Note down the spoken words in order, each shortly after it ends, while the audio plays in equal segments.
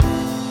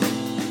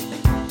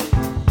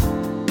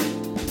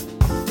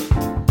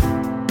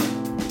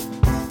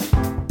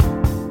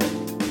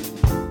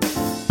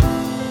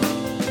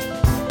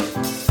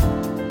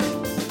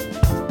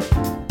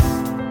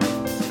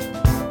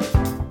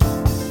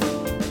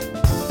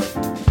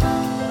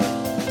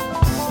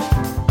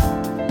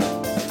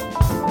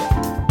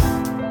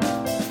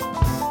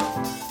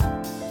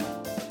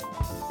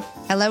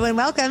Hello and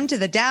welcome to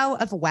the Tao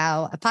of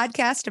Wow, a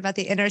podcast about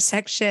the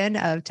intersection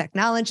of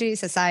technology,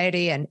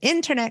 society, and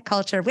internet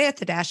culture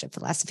with a dash of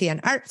philosophy and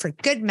art for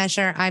good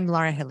measure. I'm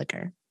Laura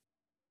Hilliger.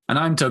 And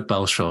I'm Doug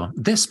Belshaw.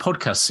 This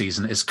podcast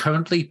season is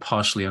currently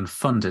partially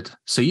unfunded,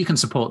 so you can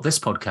support this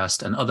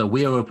podcast and other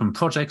We Are Open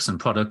projects and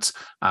products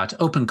at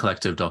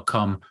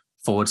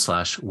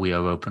opencollective.com/We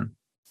Are Open.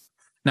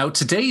 Now,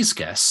 today's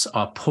guests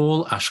are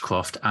Paul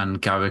Ashcroft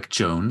and Garrick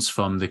Jones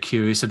from the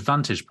Curious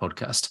Advantage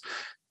podcast.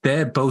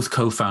 They're both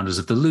co-founders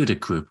of the Ludic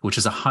Group, which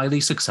is a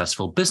highly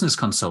successful business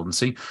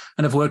consultancy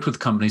and have worked with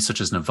companies such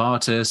as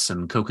Novartis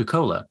and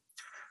Coca-Cola.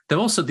 They're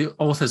also the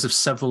authors of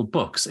several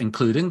books,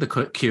 including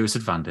The Curious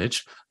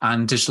Advantage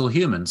and Digital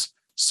Humans.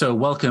 So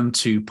welcome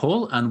to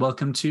Paul and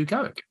welcome to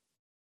Garrick.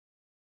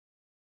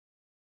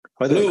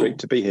 Hi there, great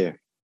to be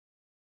here.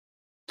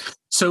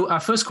 So our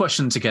first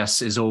question to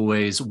guests is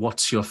always,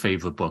 what's your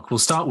favorite book? We'll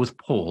start with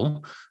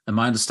Paul, and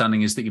my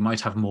understanding is that you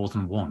might have more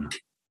than one.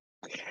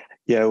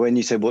 Yeah, when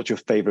you say what's your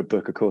favorite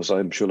book, of course,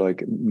 I'm sure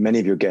like many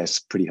of your guests,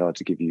 pretty hard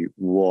to give you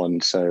one.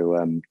 So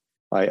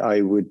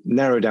I would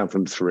narrow down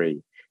from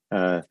three.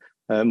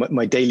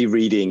 My daily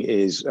reading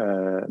is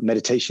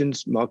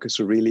Meditations, Marcus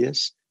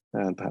Aurelius,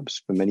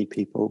 perhaps for many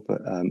people,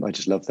 but I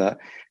just love that.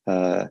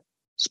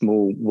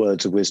 Small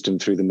Words of Wisdom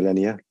Through the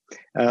Millennia.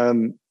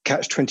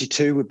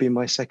 Catch-22 would be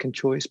my second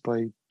choice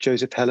by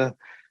Joseph Heller. I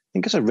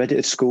think because I read it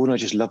at school and I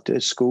just loved it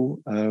at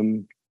school.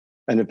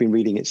 And I've been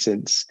reading it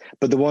since.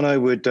 But the one I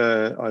would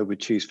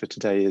choose for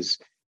today is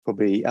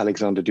probably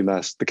Alexander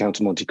Dumas, The Count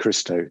of Monte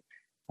Cristo.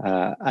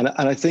 And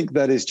I think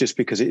that is just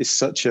because it is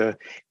such a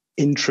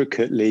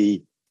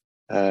intricately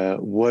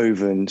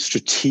woven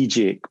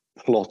strategic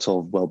plot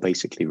of, well,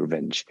 basically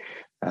revenge.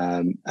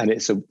 And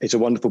it's a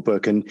wonderful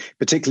book. And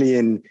particularly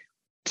in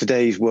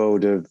today's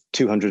world of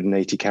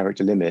 280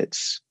 character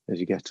limits, as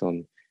you get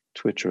on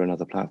Twitter and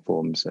other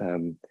platforms,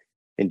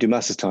 in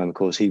Dumas's time, of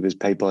course, he was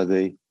paid by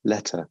the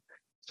letter.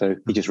 So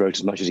he just wrote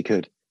as much as he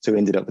could. So he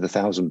ended up with a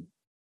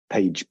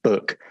 1,000-page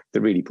book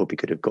that really probably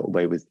could have got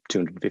away with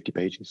 250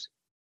 pages.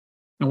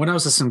 And when I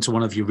was listening to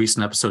one of your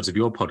recent episodes of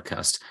your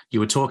podcast,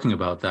 you were talking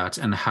about that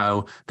and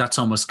how that's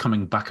almost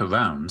coming back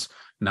around.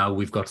 Now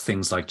we've got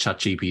things like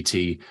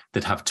ChatGPT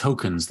that have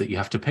tokens that you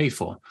have to pay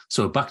for.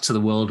 So back to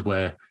the world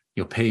where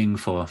you're paying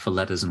for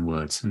letters and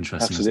words.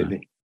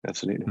 Interesting.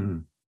 Absolutely. Mm-hmm.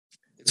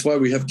 It's why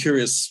we have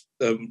curious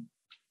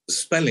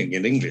spelling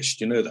in English.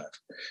 Do you know that?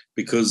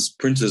 Because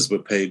printers were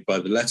paid by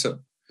the letter.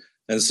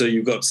 And so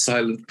you've got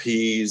silent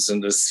P's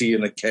and a C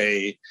and a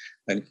K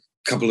and a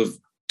couple of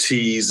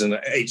T's and an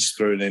H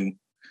thrown in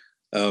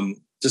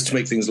just to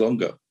make things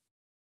longer.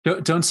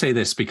 Don't say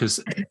this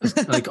because,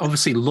 like,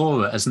 obviously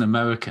Laura as an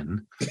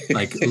American,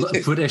 like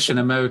British and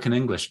American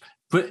English,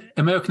 but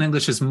American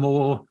English is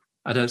more,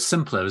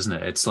 simpler, isn't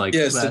it? It's like,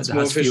 yes, it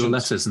has fewer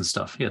letters and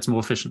stuff. Yeah, it's more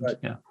efficient. Right.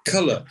 Yeah.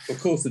 Colour,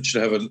 of course, it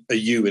should have a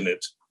U in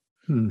it.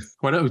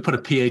 Why don't we put a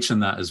PH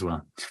in that as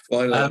well?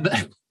 Why not?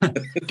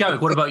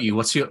 Garrick, what about you?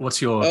 What's your?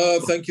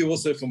 Thank you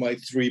also for my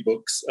three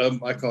books.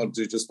 I can't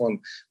do just one,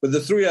 but the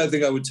three I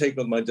think I would take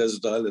on my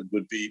desert island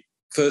would be,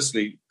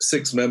 firstly,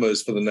 6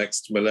 Memos for the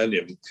Next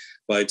Millennium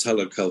by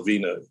Italo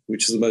Calvino,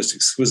 which is the most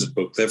exquisite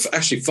book. There are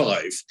actually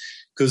 5,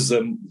 because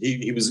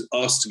he was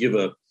asked to give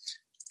a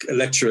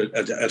lecture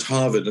at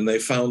Harvard, and they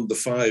found the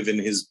 5 in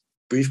his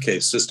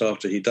briefcase just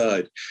after he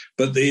died.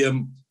 But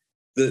the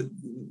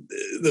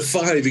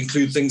 5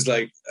 include things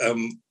like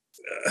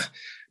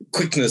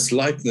quickness,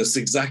 lightness,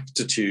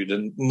 exactitude,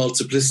 and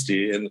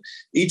multiplicity. And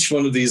each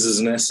one of these is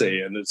an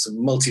essay, and it's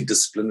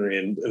multidisciplinary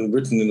and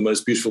written in the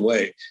most beautiful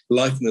way.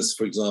 Lightness,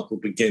 for example,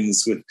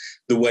 begins with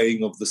the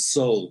weighing of the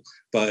soul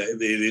by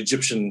the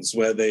Egyptians,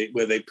 where they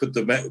put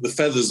the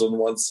feathers on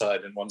one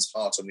side and one's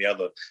heart on the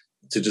other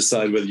to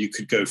decide whether you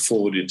could go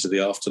forward into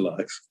the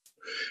afterlife.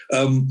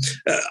 I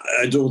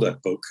adore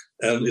that book,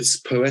 and it's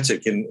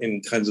poetic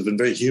in kinds of, and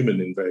very human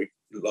in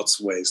lots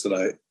of ways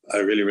that I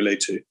really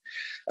relate to.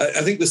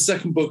 I think the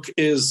second book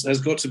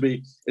has got to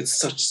be, it's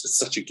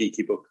such a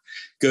geeky book,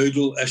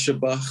 Gödel, Escher,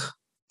 Bach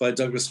by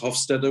Douglas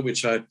Hofstadter,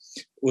 which I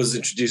was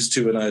introduced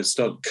to when I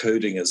started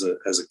coding as a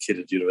kid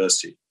at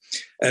university.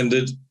 And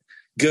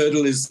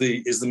Gödel is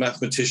the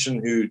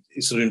mathematician who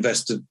sort of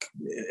invested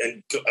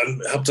and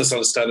helped us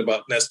understand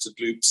about nested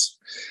loops.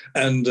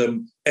 And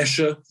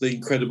Escher, the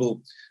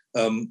incredible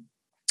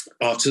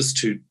artist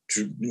who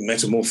drew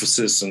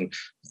Metamorphosis and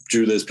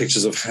drew those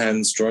pictures of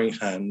hands, drawing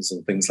hands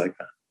and things like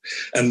that.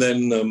 And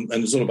then and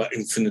it's all about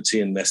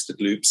infinity and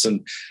nested loops.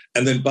 And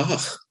then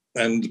Bach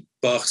and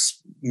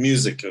Bach's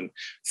music and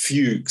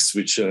fugues,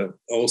 which are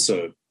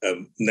also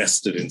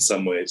nested in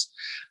some ways.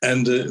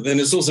 And then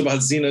it's also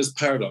about Zeno's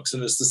paradox,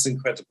 and it's an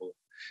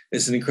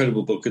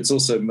incredible book. It's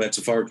also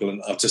metaphorical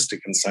and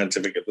artistic and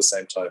scientific at the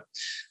same time,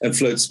 and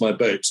floats my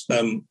boat.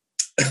 And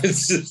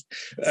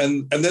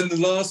then the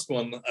last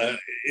one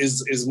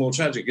is more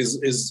tragic.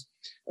 Is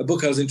a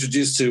book I was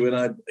introduced to when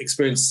I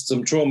experienced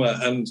some trauma,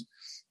 and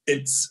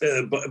it's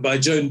by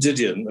Joan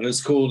Didion, and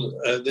it's called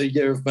The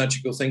Year of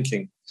Magical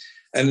Thinking.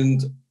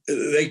 And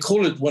they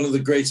call it one of the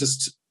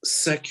greatest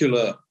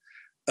secular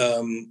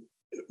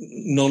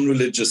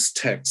non-religious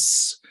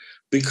texts,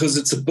 because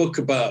it's a book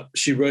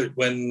she wrote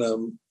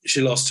when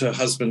she lost her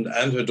husband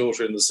and her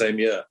daughter in the same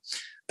year.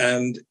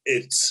 And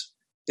it's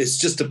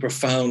just a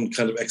profound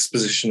kind of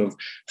exposition of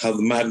how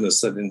the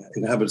madness that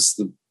inhabits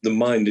the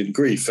mind in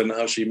grief and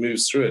how she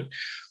moves through it.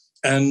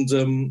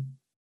 And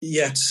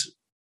yet,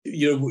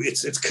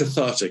 it's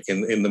cathartic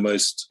in the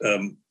most,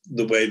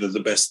 the way that the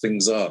best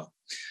things are.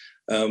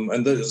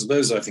 And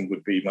those I think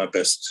would be my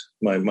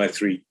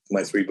three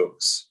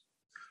books.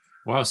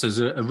 Wow, so there's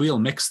a real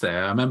mix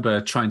there. I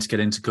remember trying to get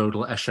into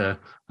Gödel, Escher,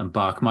 and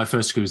Bach. My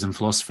first degree was in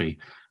philosophy,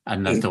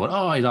 and I thought,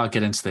 I'll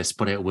get into this,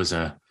 but it was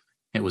a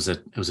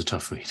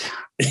tough read.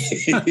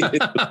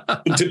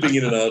 Dipping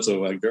in and out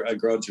of, I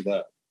grant you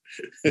that.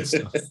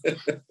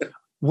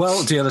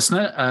 Well, dear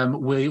listener,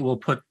 we will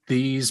put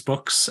these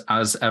books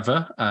as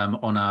ever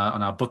on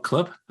our book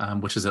club,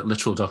 which is at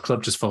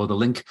literal.club. Just follow the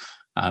link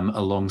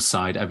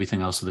alongside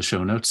everything else of the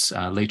show notes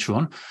later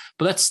on.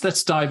 But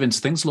let's dive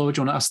into things. Laura,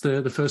 do you want to ask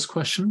the first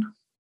question?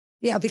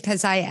 Yeah,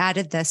 because I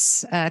added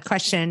this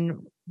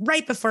question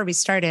right before we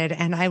started,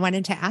 and I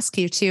wanted to ask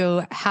you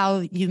too how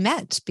you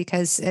met,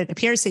 because it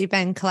appears that you've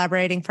been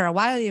collaborating for a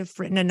while. You've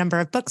written a number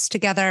of books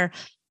together,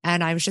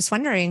 and I was just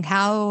wondering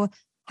how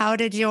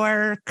did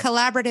your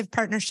collaborative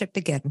partnership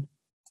begin?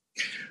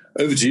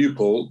 Over to you,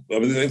 Paul. I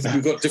mean, we've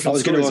got different. I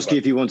was going to ask you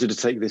if you wanted to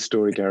take this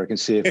story, Garrick, and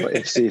see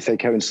if they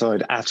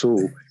coincide at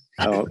all.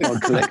 Our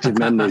collective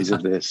memories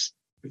of this.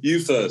 You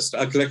first.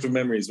 Our collective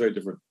memory is very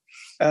different.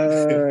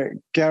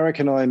 Garrick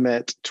and I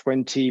met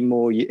 20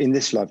 more in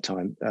this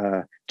lifetime.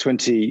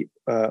 20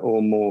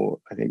 or more,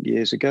 I think,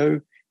 years ago.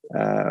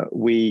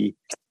 We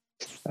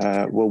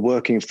were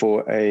working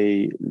for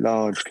a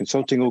large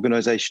consulting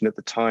organization at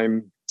the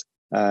time.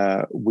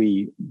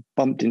 We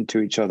bumped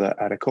into each other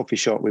at a coffee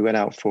shop. We went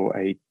out for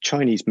a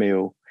Chinese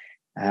meal,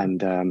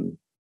 and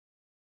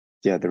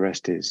the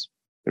rest is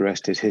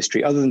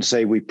history. Other than to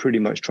say, we pretty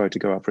much tried to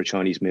go out for a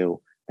Chinese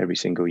meal every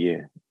single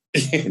year.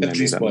 At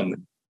least one.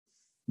 Moment.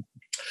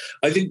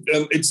 I think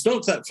it's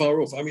not that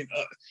far off. I mean,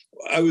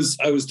 I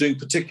was doing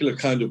particular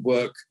kind of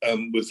work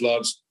with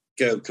large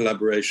scale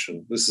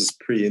collaboration. This is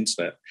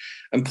pre-internet,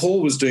 and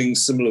Paul was doing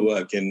similar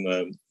work in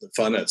the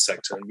finance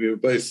sector, and we were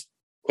both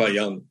quite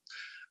young.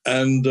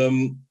 And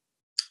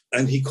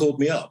he called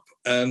me up,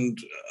 and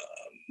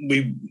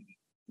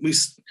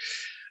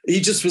he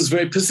just was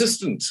very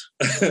persistent,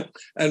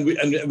 and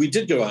we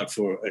did go out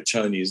for a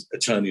Chinese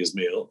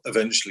meal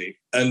eventually,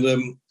 and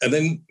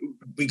then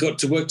we got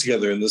to work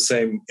together in the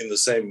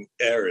same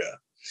area,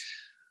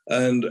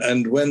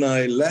 and when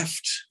I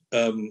left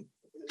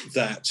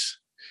that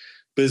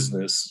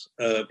business,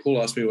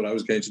 Paul asked me what I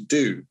was going to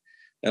do,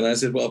 and I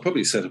said, well, I'll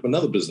probably set up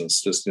another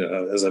business, just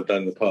as I've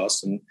done in the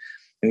past, and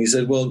he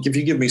said, well, if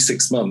you give me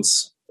 6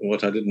 months, and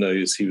what I didn't know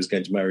is he was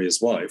going to marry his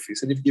wife. He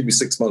said, if you give me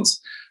 6 months,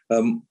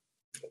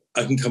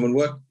 I can come and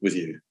work with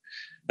you.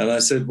 And I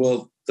said,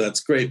 well, that's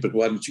great, but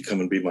why don't you come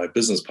and be my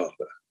business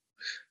partner?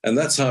 And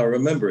that's how I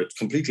remember it,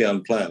 completely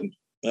unplanned.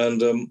 And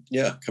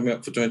coming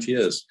up for 20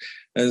 years.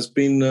 And it's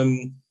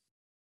been,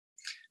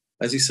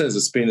 as he says,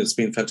 it's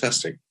been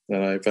fantastic.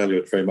 And I value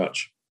it very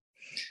much.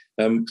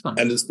 And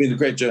it's been a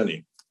great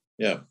journey.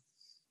 Yeah.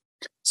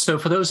 So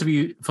for those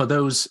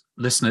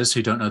listeners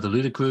who don't know the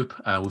Luda Group,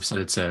 we've said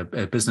it's a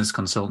business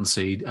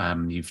consultancy.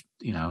 You've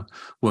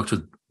worked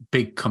with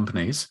big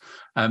companies.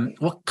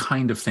 What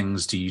kind of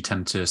things do you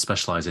tend to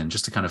specialize in,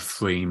 just to kind of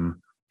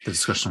frame the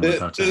discussion we're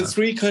about to have? There are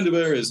three kind of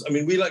areas. I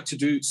mean, we like to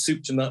do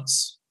soup to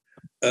nuts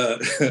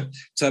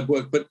type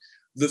work, but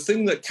the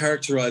thing that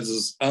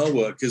characterizes our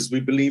work is we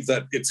believe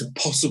that it's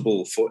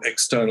impossible for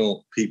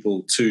external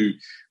people to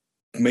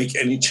make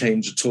any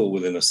change at all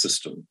within a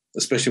system,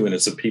 especially when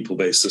it's a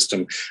people-based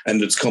system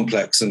and it's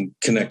complex and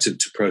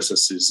connected to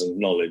processes and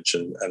knowledge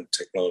and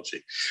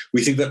technology.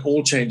 We think that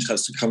all change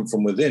has to come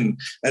from within.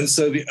 And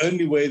so the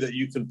only way that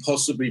you can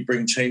possibly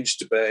bring change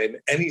to bear in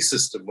any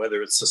system, whether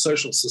it's a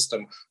social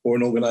system or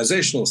an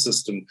organizational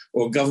system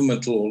or a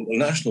governmental or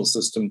national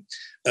system,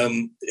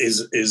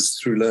 is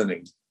through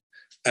learning.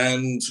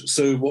 And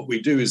so what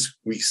we do is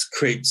we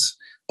create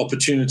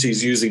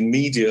opportunities using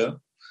media,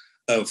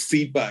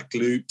 feedback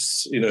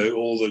loops,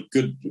 all the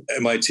good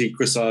MIT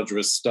Chris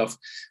Argyris stuff,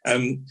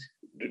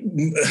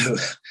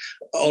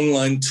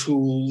 online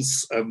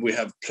tools. We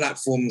have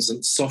platforms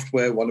and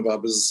software. One of our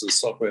businesses,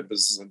 software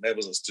business,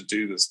 enables us to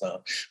do this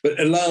now,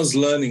 but allows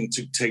learning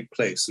to take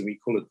place. And we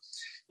call it,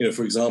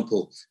 for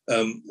example,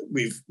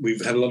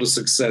 we've had a lot of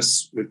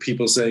success with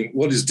people saying,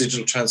 what is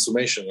digital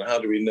transformation and how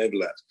do we enable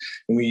that?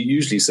 And we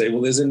usually say,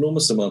 well, there's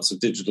enormous amounts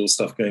of digital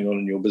stuff going on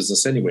in your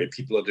business anyway.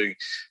 People are doing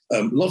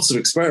lots of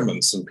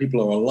experiments and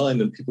people are online,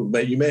 and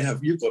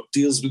you've got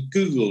deals with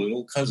Google and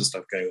all kinds of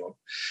stuff going on.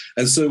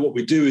 And so what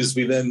we do is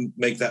we then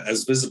make that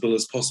as visible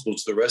as possible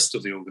to the rest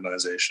of the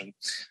organization,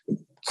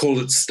 call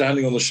it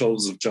standing on the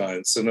shoulders of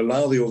giants, and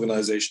allow the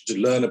organization to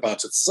learn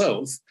about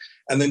itself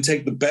and then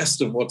take the best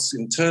of what's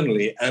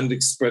internally and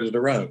spread it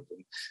around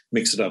and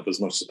mix it up as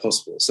much as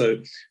possible. So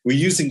we're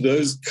using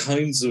those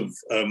kinds of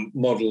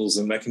models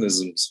and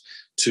mechanisms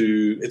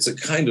it's a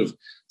kind of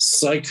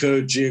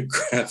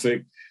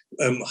psychogeographic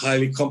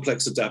highly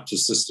complex adaptive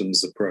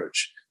systems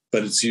approach,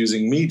 but it's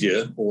using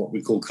media, or what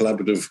we call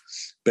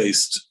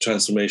collaborative-based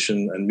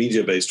transformation and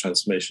media-based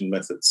transformation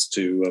methods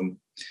to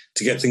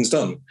get things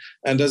done.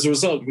 And as a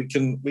result, we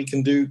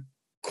can do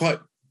quite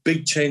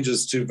big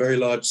changes to very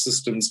large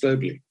systems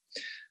globally,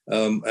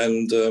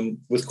 and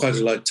with quite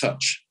a light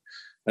touch.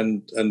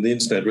 And the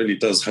internet really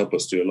does help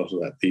us do a lot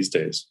of that these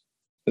days.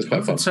 It's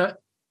quite fun. So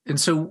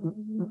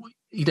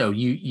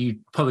you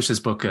published this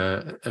book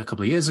a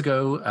couple of years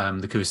ago,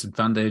 The Curious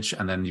Advantage,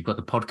 and then you've got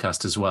the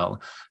podcast as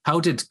well. How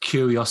did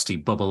curiosity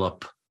bubble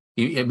up?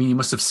 You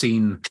must have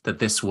seen that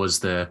this was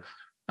the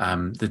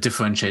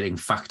differentiating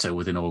factor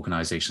within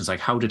organizations.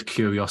 Like, how did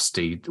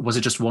curiosity, was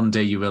it just one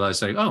day you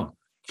realized, like, oh,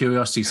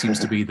 curiosity seems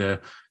to be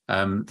the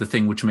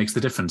thing which makes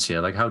the difference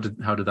here? Like, how did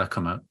that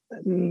come out?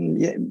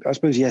 Yeah, I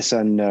suppose yes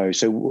and no.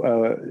 So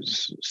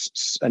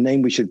a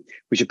name we should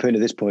put in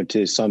at this point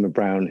is Simon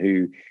Brown,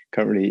 who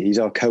he's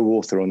our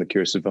co-author on The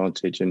Curious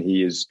Advantage, and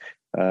he is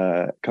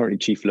currently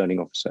Chief Learning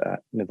Officer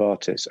at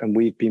Novartis. And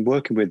we've been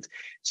working with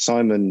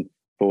Simon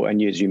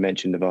and as you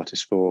mentioned,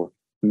 Novartis for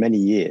many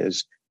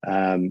years,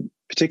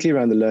 particularly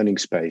around the learning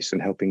space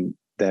and helping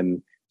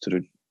them sort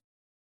of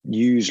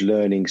use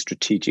learning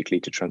strategically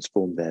to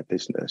transform their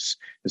business.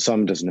 And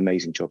Simon does an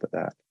amazing job at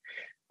that.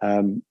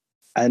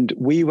 And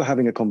we were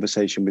having a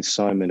conversation with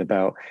Simon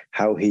about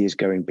how he is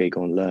going big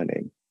on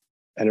learning.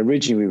 And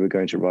originally we were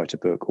going to write a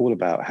book all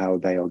about how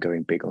they are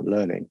going big on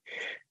learning.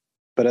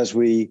 But as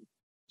we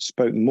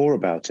spoke more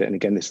about it, and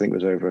again, this thing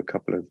was over a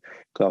couple of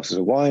glasses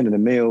of wine and a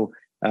meal,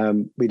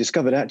 we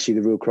discovered actually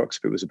the real crux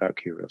of it was about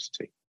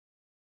curiosity.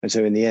 And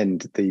so in the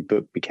end, the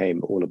book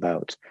became all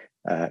about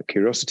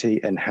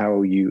curiosity and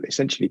how you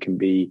essentially can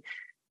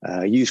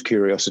use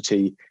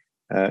curiosity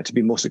to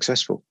be more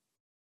successful.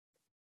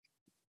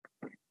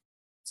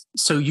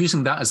 So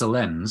using that as a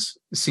lens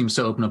seems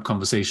to open up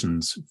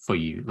conversations for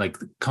you, like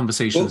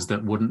conversations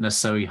that wouldn't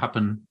necessarily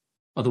happen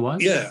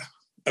otherwise? Yeah.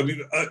 I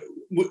mean,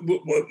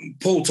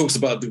 Paul talks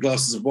about the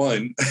glasses of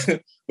wine,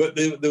 but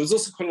there was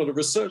also quite a lot of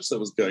research that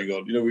was going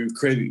on.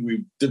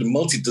 We did a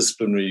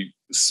multidisciplinary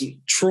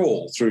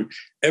trawl through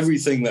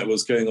everything that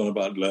was going on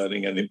about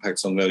learning and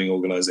impacts on learning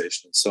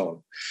organization and so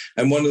on.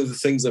 And one of the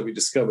things that we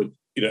discovered,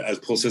 as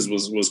Paul says,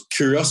 was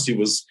curiosity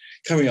was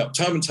coming up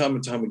time and time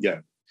and time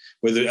again,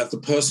 whether at the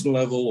personal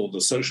level or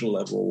the social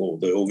level or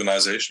the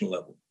organizational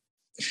level.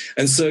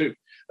 And so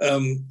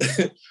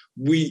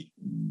we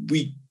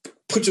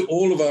put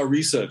all of our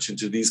research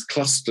into these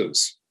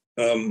clusters.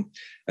 And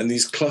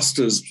these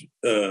clusters,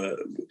 5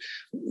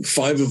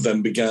 of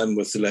them began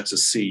with the letter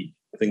C,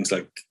 things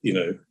like,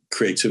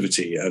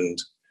 creativity and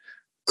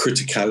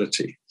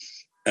criticality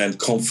and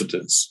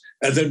confidence.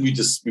 And then we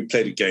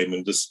played a game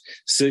and just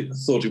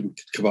thought we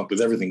could come up with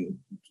everything,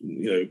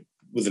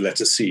 with the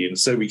letter C. And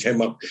so we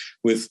came up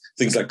with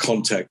things like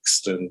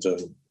context and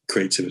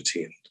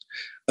creativity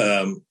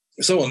and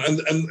so on.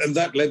 And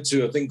that led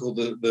to a thing called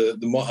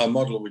our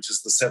model, which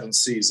is the 7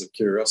 C's of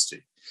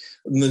curiosity.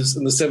 And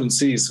the 7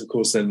 C's, of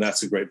course, then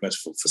that's a great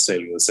metaphor for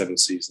sailing the 7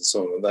 C's and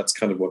so on. And that's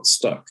kind of what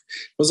stuck.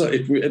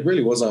 It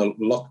really was our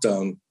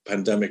lockdown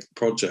pandemic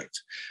project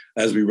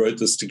as we wrote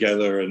this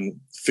together and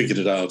figured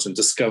it out and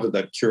discovered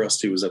that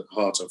curiosity was at the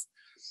heart of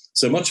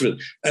so much of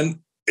it. And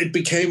it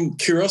became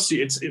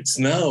curiosity. It's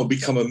now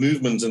become a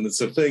movement and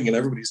it's a thing and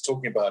everybody's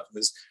talking about it. And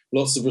there's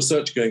lots of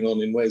research going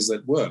on in ways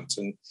that weren't.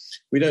 And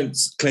we don't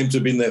claim to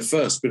have been there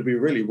first, but we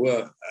really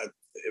were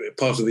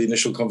part of the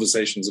initial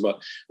conversations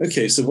about,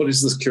 okay, so what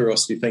is this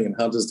curiosity thing and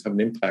how does it have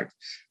an impact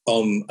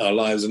on our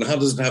lives and how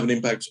does it have an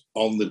impact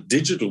on the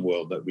digital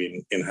world that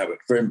we inhabit?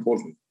 Very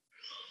important.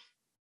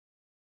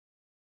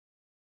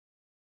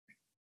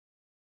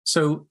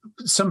 So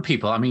some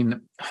people, I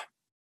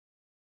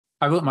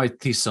wrote my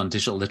thesis on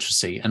digital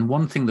literacy, and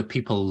one thing that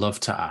people love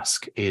to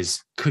ask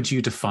is, could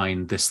you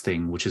define this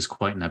thing, which is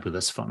quite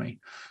nebulous for me?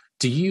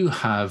 Do you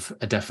have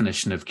a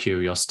definition of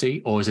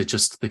curiosity, or is it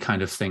just the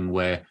kind of thing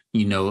where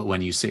you know it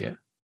when you see it?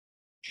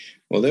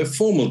 Well, there are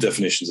formal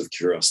definitions of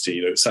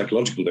curiosity,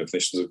 psychological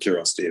definitions of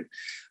curiosity.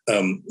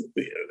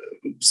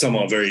 Some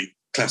are very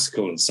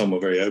classical and some are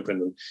very open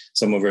and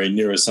some are very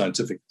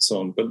neuroscientific and so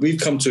on. But we've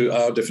come to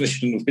our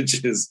definition,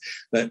 which is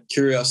that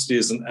curiosity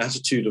is an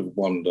attitude of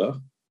wonder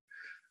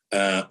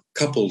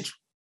coupled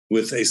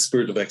with a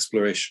spirit of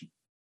exploration.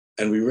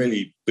 And we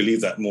really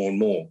believe that more and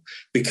more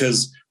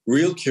because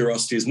real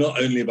curiosity is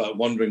not only about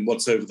wondering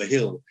what's over the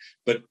hill,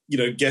 but,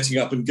 getting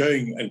up and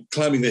going and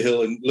climbing the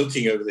hill and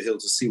looking over the hill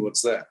to see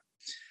what's there.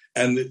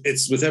 And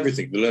it's with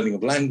everything, the learning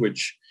of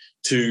language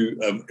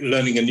to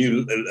learning a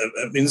new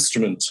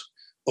instrument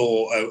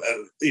or,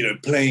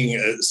 playing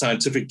a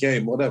scientific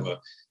game, whatever.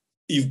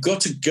 You've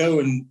got to go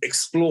and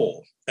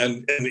explore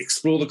and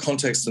explore the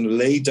context and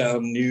lay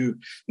down new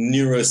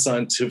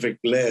neuroscientific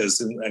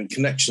layers and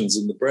connections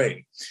in the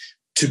brain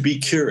to be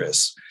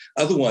curious.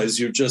 Otherwise,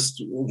 you're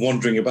just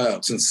wandering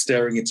about and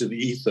staring into the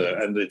ether,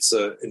 and it's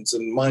a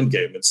mind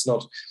game. It's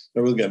not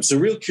a real game. So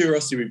real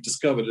curiosity, we've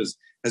discovered,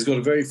 has got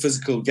a very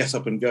physical get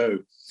up and go.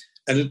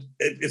 And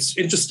it's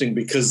interesting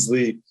because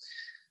the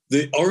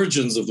the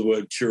origins of the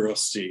word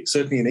curiosity,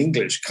 certainly in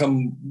English,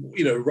 come,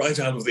 right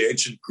out of the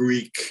ancient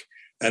Greek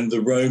and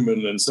the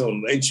Roman and so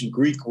on. The ancient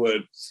Greek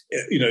word,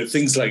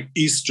 things like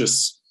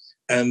estrus,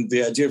 and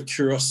the idea of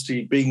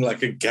curiosity being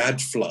like a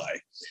gadfly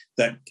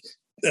that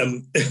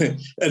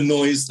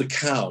annoys the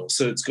cow,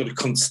 so it's got to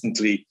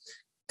constantly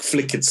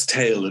flick its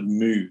tail and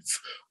move.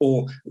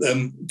 Or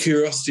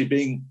curiosity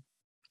being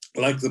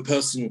like the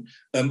person,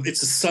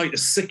 it's a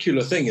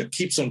secular thing. It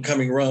keeps on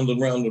coming round and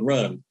round and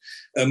round.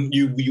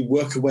 You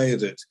work away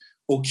at it.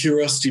 Or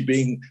curiosity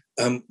being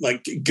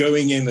like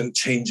going in and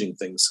changing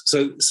things.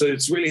 So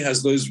it really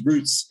has those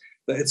roots.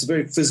 That it's a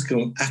very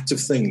physical and active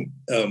thing,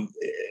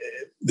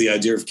 the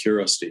idea of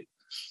curiosity.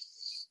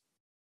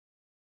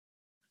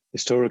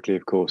 Historically,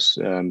 of course,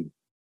 do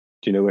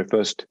you know where it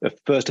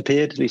first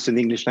appeared, at least in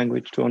the English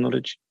language, to our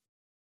knowledge?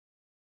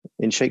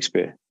 In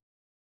Shakespeare.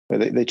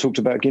 They talked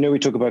about, we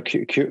talk about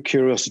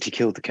curiosity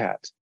killed the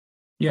cat.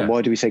 Yeah. And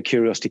why do we say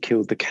curiosity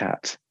killed the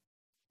cat?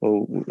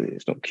 Well,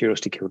 it's not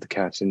curiosity killed the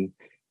cat. In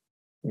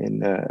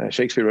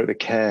Shakespeare wrote the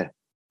care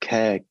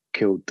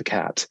killed the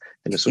cat,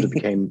 and it sort of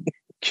became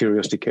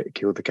curiosity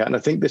killed the cat. And I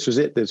think this was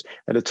it. There's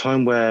at a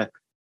time where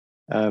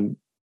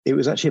it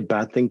was actually a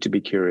bad thing to be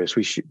curious.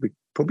 We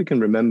probably can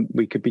remember,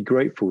 we could be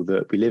grateful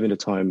that we live in a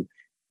time,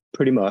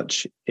 pretty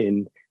much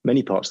in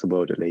many parts of the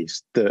world at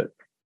least, that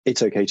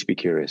it's okay to be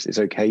curious. It's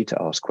okay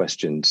to ask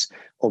questions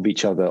of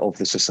each other, of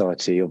the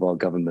society, of our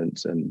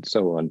government, and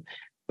so on.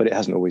 But it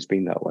hasn't always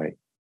been that way.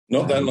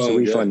 Not that long. So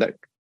we find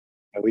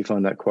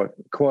that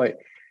quite.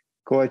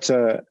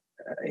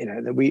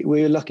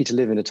 We're lucky to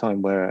live in a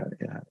time where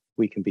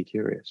we can be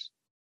curious.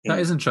 That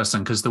is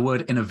interesting, because the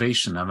word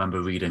innovation, I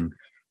remember reading,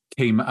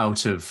 came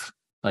out of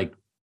like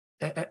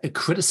a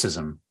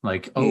criticism,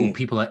 like,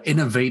 people are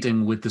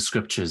innovating with the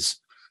scriptures.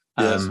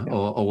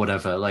 Or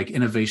whatever. Like,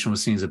 innovation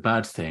was seen as a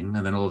bad thing,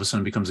 and then all of a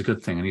sudden becomes a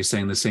good thing. And you're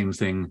saying the same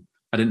thing.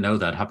 I didn't know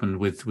that happened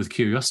with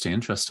curiosity.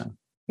 Interesting.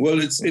 Well,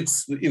 it's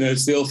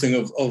the old thing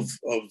of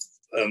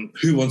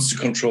who wants to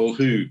control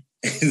who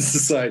in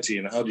society,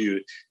 and how do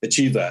you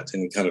achieve that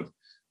in kind of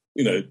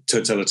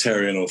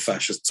totalitarian or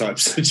fascist type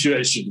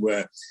situation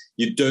where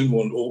you don't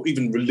want, or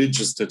even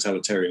religious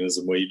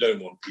totalitarianism where you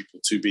don't want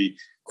people to be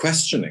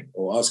questioning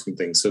or asking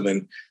things. So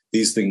then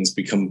these things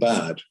become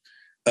bad.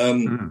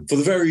 For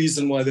the very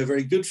reason why they're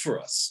very good for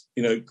us.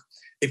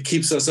 It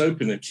keeps us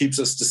open, it keeps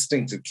us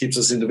distinct, it keeps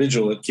us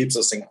individual, it keeps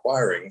us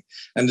inquiring,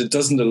 and it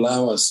doesn't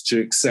allow us to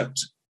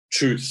accept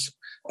truth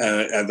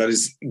that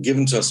is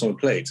given to us on a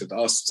plate. It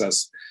asks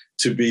us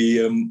to be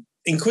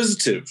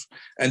inquisitive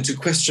and to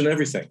question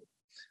everything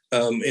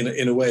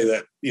in a way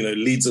that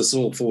leads us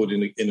all forward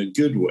in a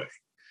good way,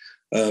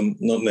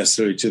 not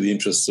necessarily to the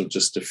interests of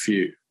just a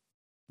few.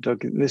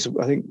 Doug,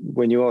 I think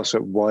when you ask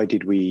why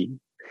did we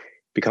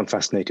become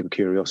fascinated with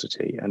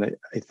curiosity, and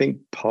I think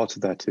part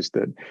of that is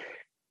that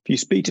if you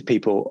speak to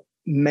people,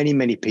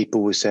 many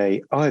people will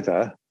say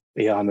either,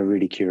 I'm a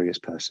really curious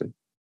person,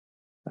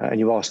 and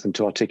you ask them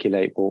to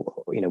articulate,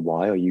 well,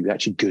 why are you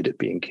actually good at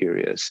being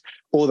curious?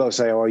 Or they'll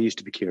say, I used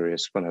to be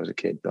curious when I was a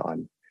kid, but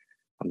I'm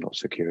not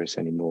so curious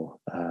anymore.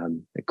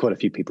 Quite a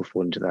few people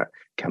fall into that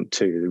camp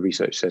too. The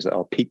research says that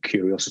our peak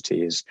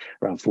curiosity is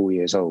around 4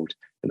 years old,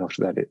 and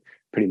after that it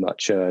pretty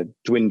much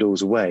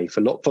dwindles away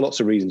for lots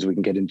of reasons we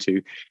can get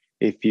into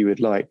if you would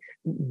like.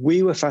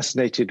 We were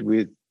fascinated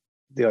with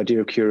the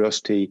idea of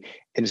curiosity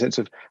in the sense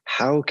of,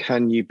 how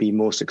can you be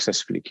more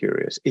successfully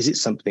curious? Is it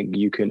something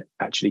you can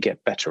actually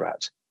get better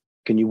at?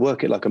 Can you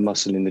work it like a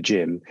muscle in the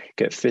gym,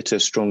 get fitter,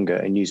 stronger,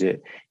 and use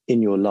it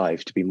in your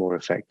life to be more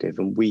effective?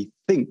 And we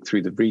think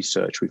through the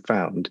research we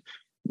found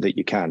that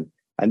you can.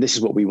 And this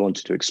is what we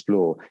wanted to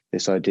explore,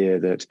 this idea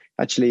that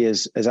actually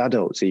as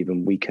adults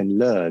even, we can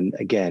learn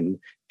again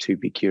to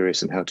be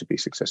curious and how to be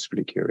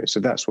successfully curious. So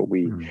that's what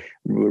we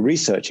were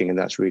researching, and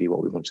that's really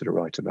what we wanted to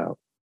write about.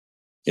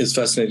 It's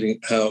fascinating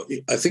how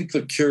I think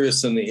the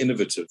curious and the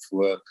innovative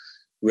were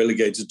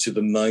relegated to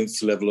the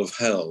 9th level of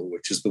hell,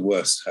 which is the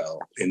worst hell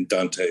in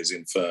Dante's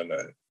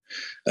Inferno.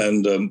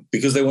 And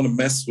because they want to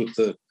mess with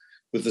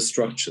the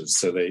structures,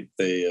 so they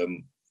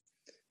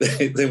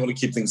want to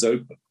keep things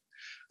open.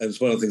 And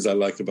it's one of the things I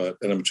like about,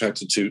 and I'm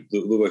attracted to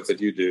the work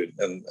that you do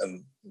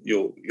and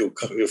your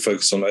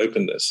focus on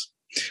openness.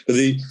 But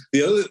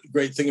the other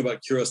great thing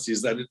about curiosity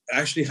is that it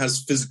actually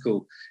has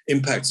physical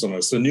impacts on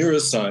us. So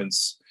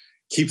neuroscience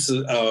keeps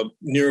our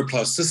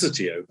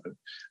neuroplasticity open.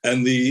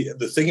 And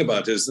the thing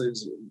about it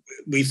is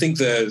we think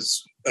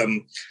there's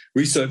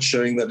research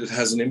showing that it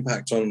has an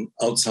impact on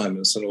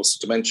Alzheimer's and also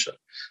dementia.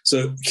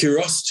 So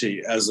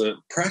curiosity as a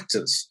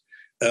practice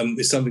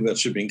is something that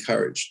should be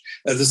encouraged.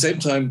 At the same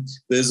time,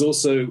 there's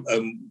also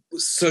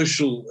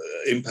social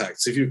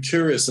impacts. If you're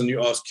curious and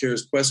you ask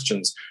curious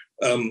questions,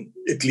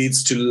 it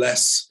leads to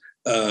less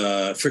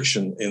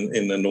friction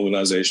in an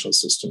organizational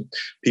system.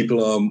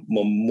 People are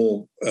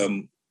more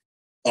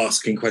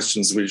asking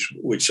questions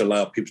which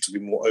allow people to be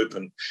more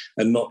open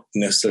and not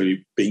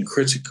necessarily being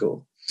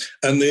critical.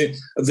 And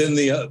then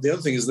the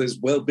other thing is there's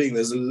well-being.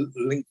 There's a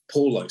link.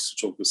 Paul likes to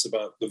talk to us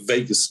about the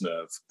vagus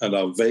nerve and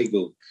our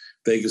vagal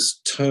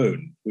vagus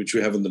tone, which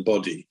we have in the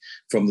body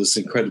from this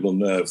incredible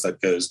nerve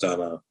that goes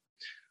down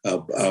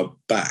our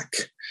back.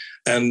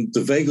 And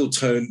the vagal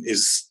tone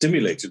is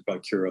stimulated by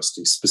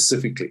curiosity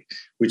specifically,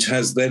 which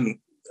has then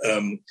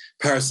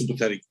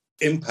parasympathetic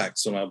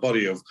impacts on our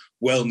body of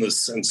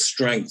wellness and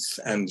strength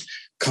and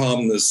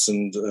calmness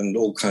and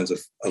all kinds of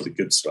other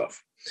good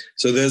stuff.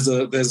 So there's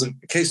a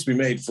case to be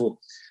made for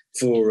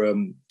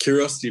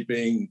curiosity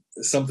being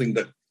something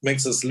that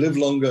makes us live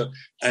longer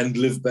and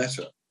live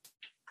better.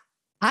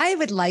 I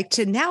would like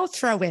to now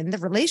throw in the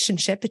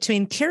relationship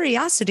between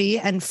curiosity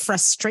and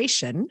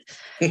frustration,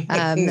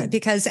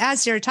 because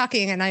as you're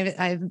talking, and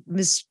I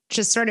was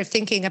just sort of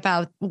thinking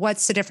about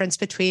what's the difference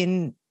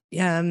between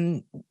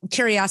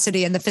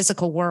curiosity in the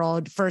physical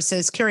world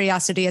versus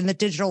curiosity in the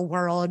digital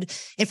world.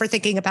 If we're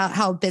thinking about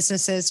how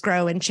businesses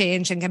grow and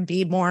change and can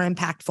be more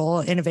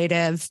impactful,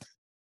 innovative,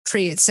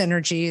 create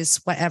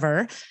synergies,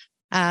 whatever,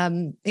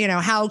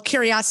 how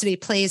curiosity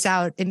plays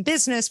out in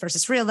business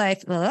versus real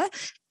life.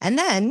 And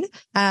then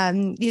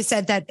you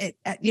said that it,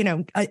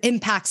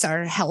 impacts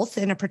our health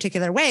in a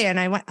particular way. And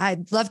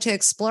I'd love to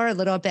explore a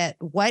little bit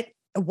what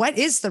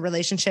is the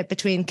relationship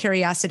between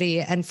curiosity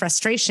and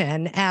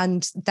frustration,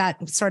 and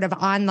that sort of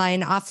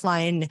online,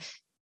 offline,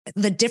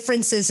 the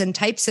differences in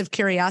types of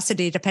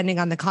curiosity depending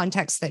on the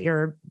context that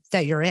you're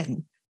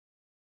in.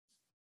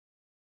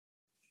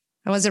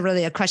 It wasn't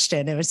really a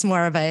question. It was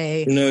more of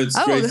a, great.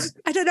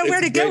 I don't know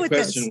where to go with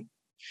question. This.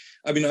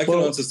 I mean, I can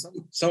answer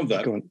some of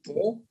that. Go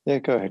on. Yeah,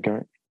 go ahead,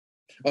 Garrick.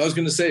 I was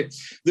going to say,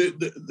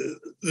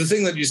 the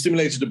thing that you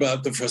stimulated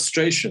about the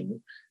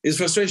frustration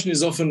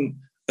is often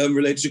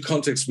related to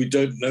context we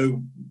don't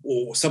know,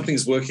 or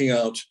something's working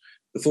out,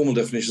 the formal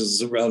definitions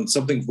is around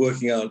something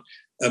working out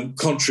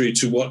contrary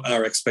to what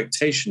our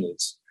expectation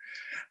is.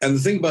 And the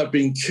thing about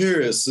being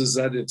curious is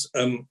that it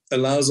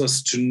allows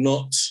us to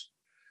not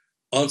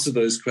answer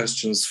those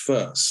questions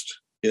first.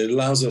 It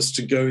allows us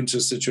to go into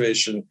a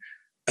situation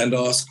and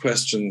ask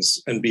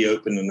questions and be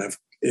open and have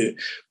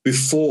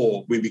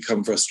before we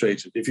become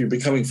frustrated. If you're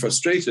becoming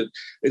frustrated,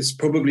 it's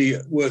probably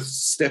worth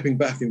stepping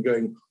back and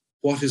going,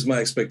 what is my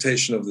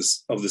expectation of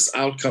this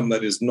outcome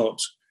that is not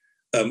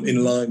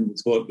in line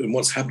with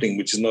what's happening,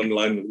 which is not in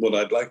line with what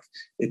I'd like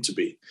it to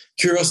be?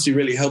 Curiosity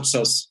really helps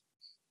us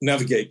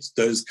navigate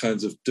those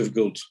kinds of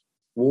difficult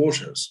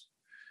waters.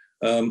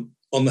 On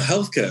the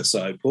healthcare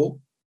side,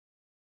 Paul?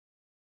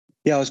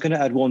 Yeah, I was going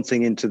to add one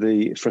thing into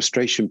the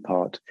frustration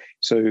part.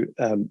 So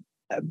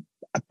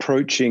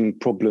approaching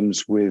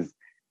problems with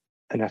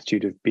an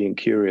attitude of being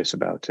curious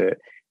about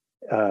it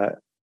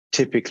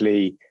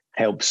typically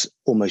helps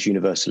almost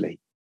universally.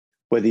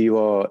 Whether you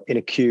are in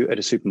a queue at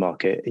a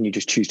supermarket and you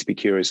just choose to be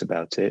curious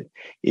about it,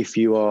 if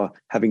you are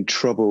having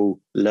trouble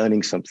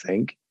learning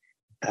something,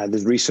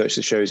 there's research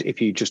that shows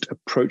if you just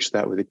approach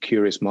that with a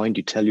curious mind,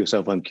 you tell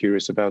yourself, I'm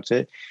curious about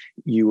it,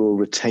 you will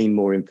retain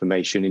more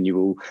information and you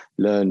will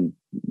learn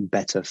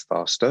better,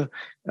 faster.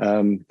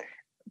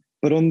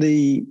 But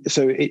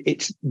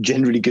it's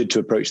generally good to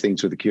approach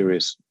things with a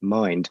curious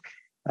mind.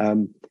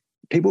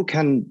 People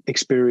can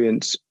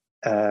experience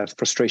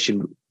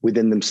frustration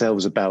within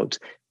themselves about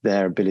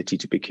their ability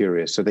to be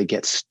curious. So they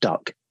get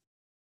stuck.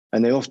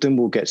 And they often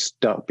will get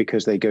stuck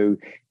because they go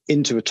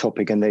into a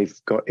topic and they've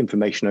got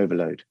information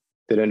overload.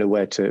 They don't know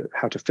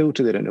how to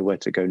filter. They don't know where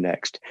to go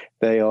next.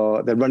 They're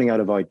running out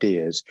of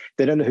ideas.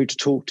 They don't know who to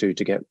talk to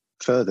get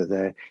further.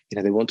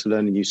 They want to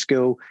learn a new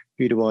skill.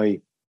 Who do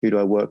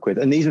I work with?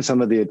 And these are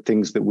some of the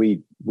things that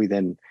we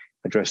then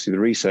address through the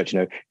research.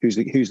 Who's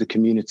the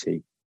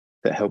community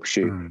that helps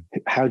you?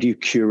 How do you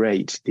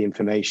curate the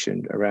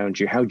information around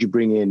you? How do you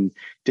bring in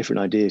different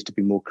ideas to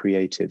be more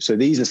creative? So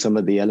these are some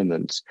of the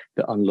elements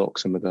that unlock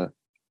some of the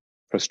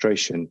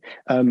frustration.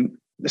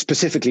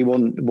 Specifically,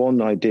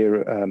 one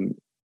idea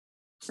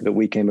that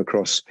we came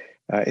across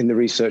in the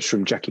research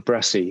from Jackie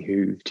Brassi,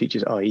 who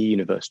teaches IE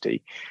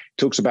University,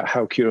 talks about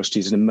how curiosity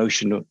is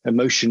an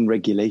emotion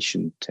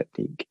regulation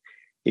technique.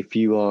 If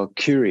you are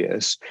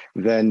curious,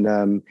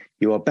 then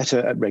you are better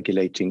at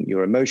regulating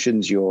your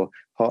emotions. Your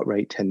heart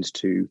rate tends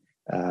to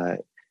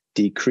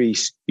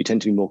decrease. You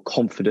tend to be more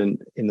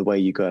confident in the way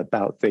you go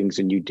about things,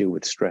 and you deal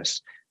with stress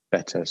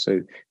better.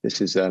 So this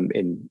is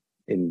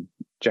in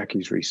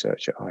Jackie's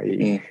research at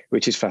IE,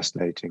 which is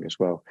fascinating as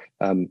well.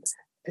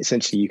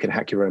 Essentially, you can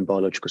hack your own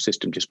biological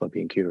system just by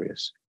being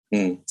curious.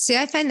 See,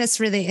 I find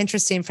this really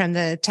interesting from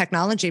the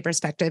technology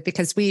perspective,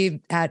 because we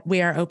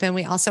are open.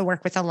 We also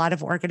work with a lot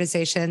of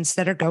organizations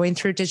that are going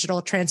through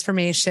digital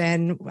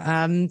transformation,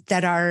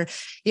 that are,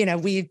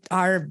 we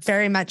are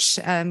very much,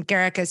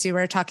 Garrick, as you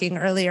were talking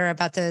earlier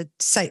about the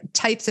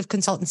types of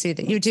consultancy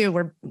that you do,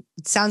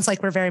 it sounds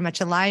like we're very much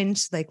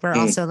aligned. Like we're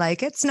also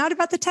like, it's not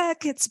about the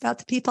tech, it's about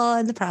the people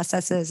and the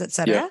processes, et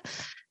cetera. Yeah.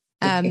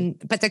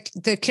 But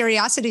the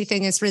curiosity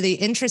thing is really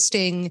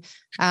interesting.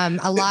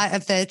 A lot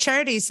of the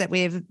charities that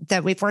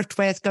we've worked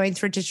with going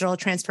through digital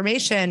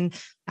transformation,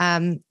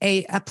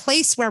 A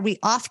place where we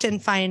often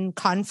find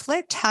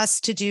conflict has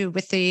to do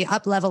with the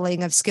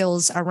up-leveling of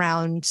skills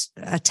around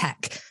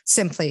tech,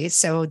 simply.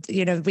 So,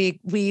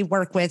 we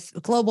work with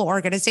global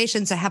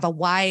organizations that have a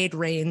wide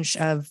range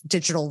of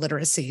digital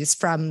literacies,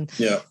 from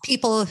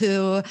people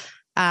who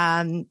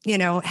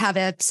have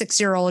a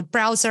 6-year-old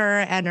browser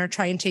and are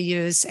trying to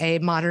use a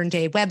modern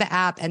day web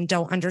app and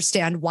don't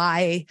understand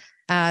why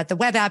the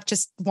web app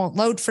just won't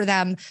load for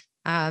them,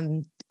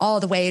 all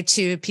the way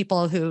to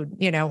people who,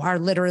 are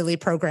literally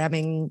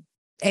programming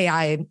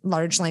AI,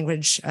 large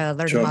language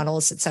learning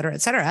models, et cetera,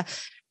 et cetera.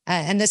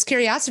 And this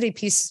curiosity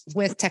piece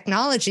with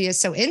technology is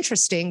so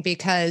interesting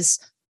because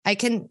I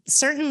can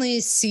certainly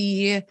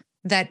see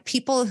that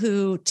people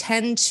who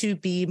tend to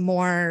be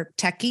more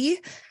techie,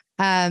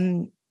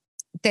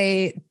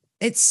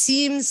 it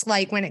seems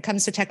like when it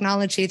comes to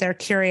technology, their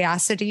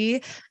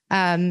curiosity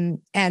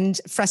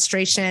and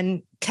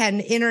frustration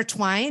can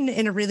intertwine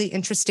in a really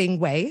interesting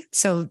way.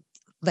 So,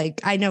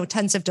 I know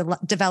tons of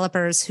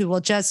developers who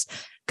will just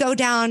go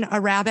down a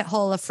rabbit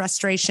hole of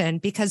frustration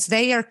because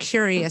they are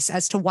curious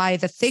as to why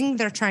the thing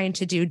they're trying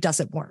to do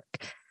doesn't work.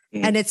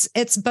 Mm. And it's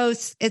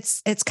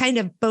kind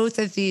of both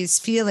of these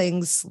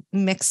feelings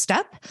mixed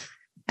up.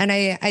 And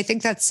I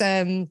think that's,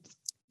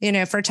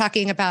 if we're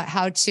talking about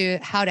how to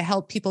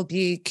help people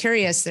be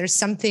curious, there's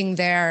something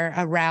there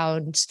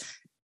around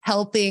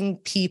helping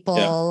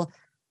people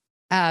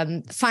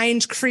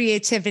find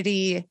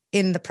creativity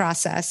in the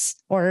process,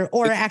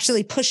 or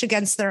actually push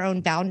against their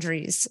own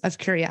boundaries of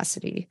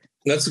curiosity.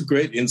 That's a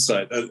great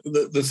insight.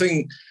 The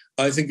thing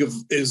I think of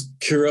is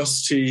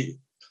curiosity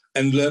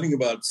and learning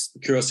about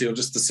curiosity, or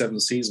just the 7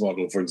 C's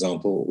model, for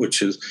example,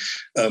 which is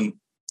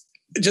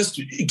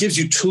it gives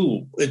you a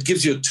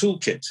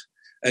toolkit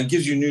and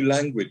gives you new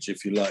language,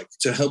 if you like,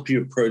 to help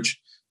you approach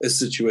a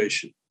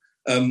situation.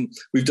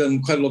 We've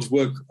done quite a lot of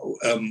work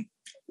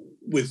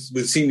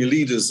with senior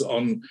leaders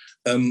on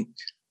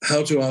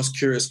how to ask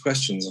curious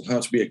questions and how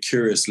to be a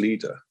curious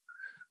leader.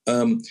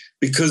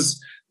 Because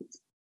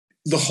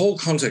the whole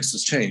context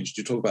has changed.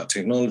 You talk about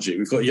technology.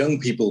 We've got young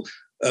people,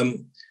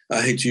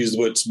 I hate to use the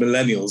words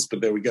millennials,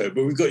 but there we go.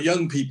 But we've got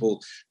young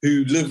people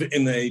who live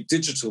in a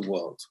digital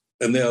world,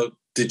 and they are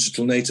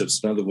digital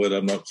natives, another word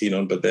I'm not keen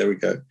on, but there we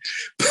go.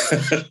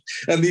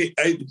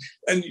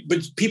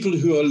 But people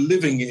who are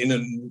living in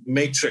a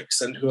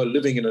matrix and who are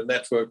living in a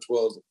networked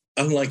world,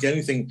 unlike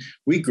anything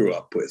we grew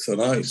up with,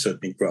 and I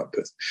certainly grew up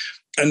with.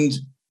 And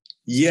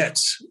yet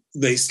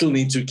they still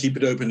need to keep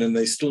it open, and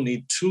they still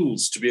need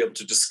tools to be able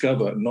to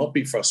discover and not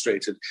be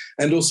frustrated,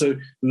 and also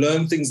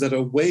learn things that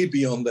are way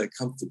beyond their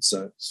comfort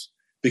zones,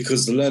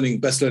 because the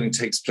best learning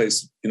takes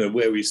place,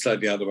 where we're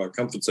slightly out of our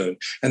comfort zone,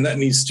 and that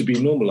needs to be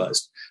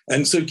normalized.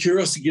 And so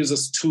curiosity gives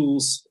us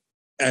tools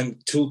and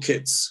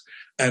toolkits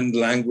and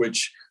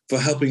language for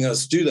helping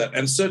us do that,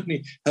 and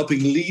certainly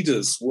helping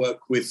leaders work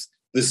with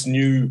this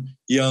new,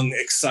 young,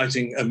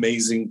 exciting,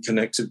 amazing,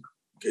 connected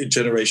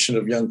generation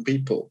of young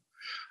people.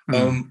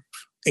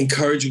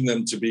 Encouraging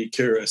them to be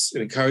curious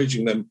and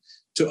encouraging them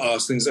to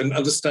ask things, and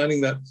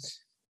understanding that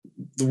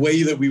the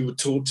way that we were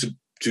taught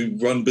to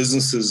run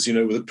businesses,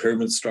 with the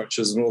pyramid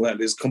structures and all that,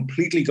 is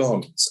completely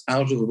gone. It's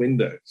out of the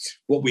window.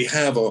 What we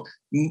have are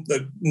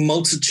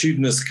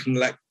multitudinous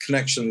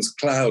connections,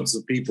 clouds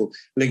of people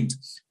linked.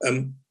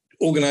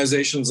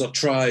 Organizations are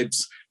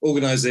tribes.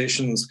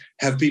 Organizations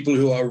have people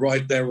who are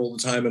right there all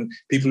the time and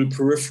people who are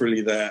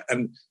peripherally there,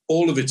 and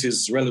all of it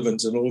is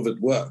relevant and all of it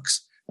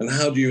works. And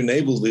how do you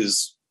enable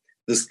this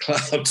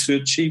cloud to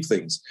achieve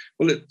things?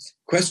 Well,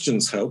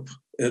 questions help.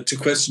 To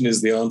question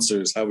is the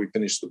answer, is how we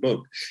finish the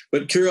book.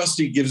 But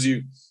curiosity gives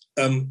you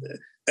one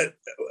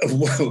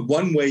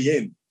way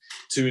in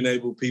to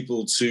enable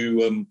people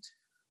to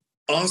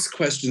ask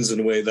questions in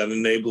a way that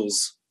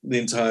enables the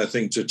entire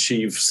thing to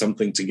achieve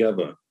something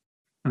together.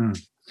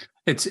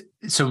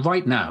 So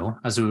right now,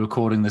 as we're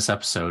recording this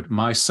episode,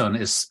 my son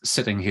is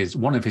sitting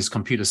one of his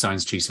computer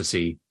science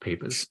GCSE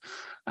papers.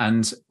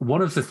 And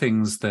one of the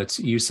things that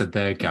you said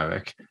there,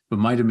 Garrick,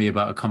 reminded me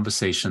about a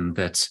conversation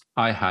that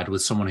I had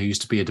with someone who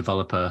used to be a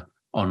developer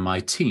on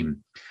my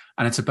team.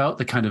 And it's about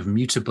the kind of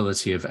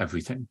mutability of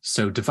everything.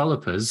 So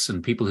developers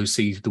and people who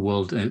see the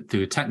world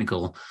through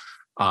technical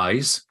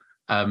eyes,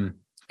 in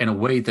a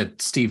way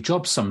that Steve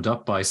Jobs summed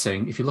up by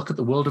saying, if you look at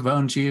the world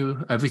around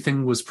you,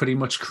 everything was pretty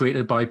much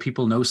created by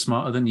people no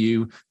smarter than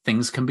you.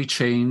 Things can be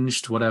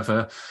changed,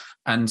 whatever.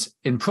 And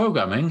in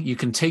programming, you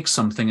can take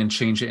something and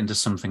change it into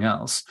something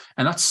else.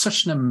 And that's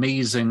such an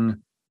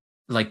amazing,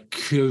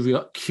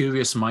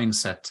 curious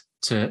mindset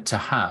to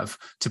have,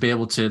 to be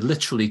able to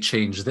literally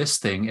change this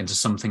thing into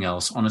something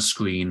else on a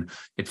screen.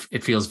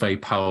 It feels very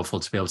powerful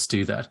to be able to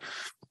do that.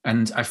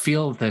 And I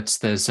feel that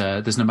there's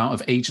an amount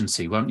of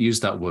agency. We haven't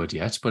used that word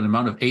yet, but an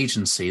amount of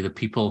agency that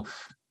people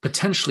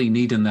potentially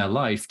need in their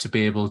life to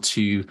be able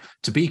to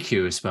be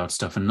curious about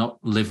stuff and not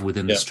live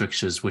within the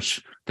strictures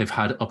which they've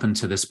had up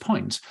until this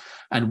point.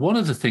 And one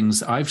of the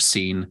things I've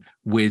seen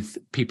with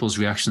people's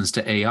reactions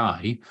to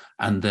AI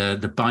and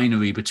the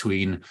binary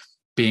between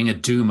being a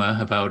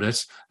doomer about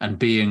it and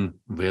being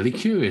really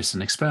curious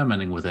and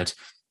experimenting with it,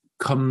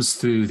 comes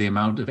through the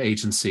amount of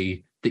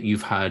agency that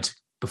you've had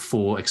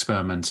before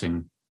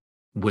experimenting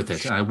with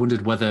it. And I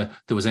wondered whether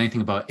there was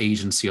anything about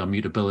agency or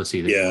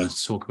mutability that you wanted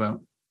to talk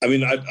about. I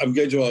mean, I'm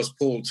going to ask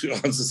Paul to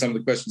answer some of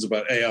the questions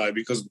about AI,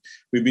 because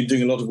we've been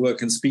doing a lot of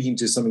work and speaking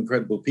to some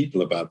incredible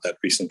people about that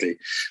recently.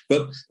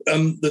 But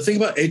the thing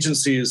about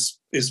agency is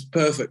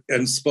perfect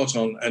and spot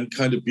on and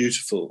kind of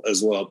beautiful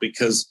as well,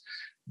 because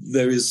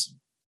there is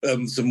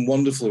some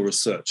wonderful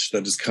research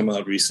that has come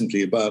out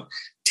recently about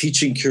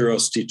teaching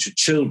curiosity to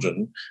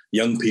children,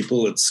 young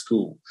people at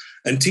school,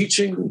 and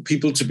teaching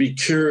people to be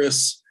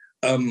curious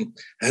and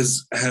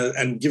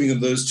giving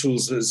them those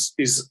tools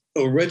is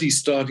already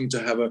starting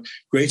to have a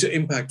greater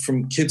impact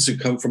from kids who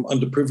come from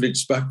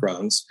underprivileged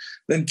backgrounds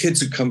than kids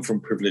who come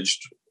from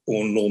privileged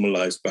or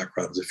normalized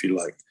backgrounds, if you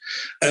like.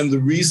 And the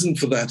reason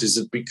for that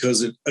is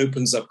because it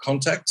opens up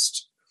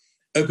context,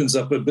 opens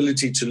up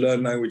ability to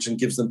learn language, and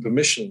gives them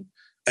permission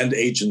and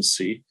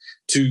agency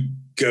to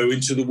go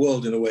into the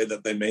world in a way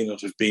that they may not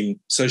have been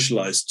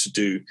socialized to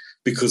do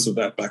because of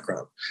that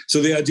background. So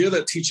the idea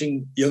that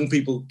teaching young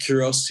people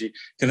curiosity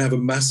can have a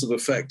massive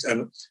effect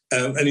and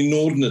an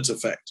inordinate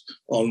effect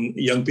on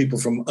young people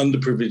from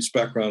underprivileged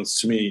backgrounds,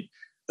 to me,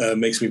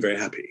 makes me very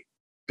happy,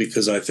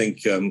 because I think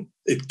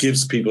it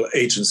gives people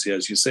agency,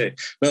 as you say.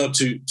 Now,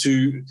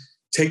 to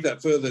take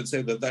that further and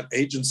say that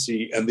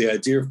agency and the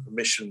idea of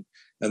permission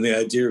and the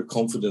idea of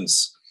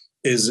confidence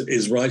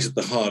is right at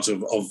the heart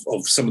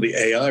of some of the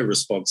AI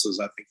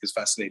responses, I think is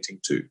fascinating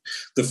too.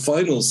 The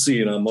final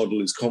C in our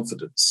model is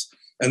confidence.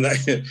 And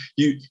that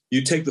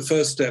you take the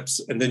first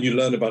steps and then you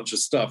learn a bunch of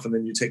stuff, and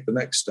then you take the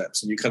next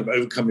steps and you kind of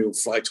overcome your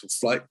fright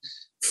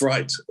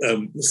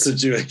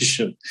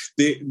situation.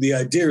 The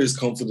idea is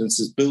confidence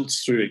is built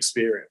through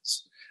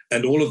experience,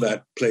 and all of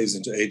that plays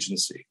into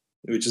agency,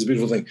 which is a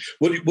beautiful thing.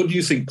 What do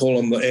you think, Paul,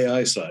 on the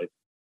AI side?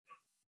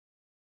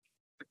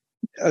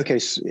 Okay,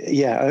 so,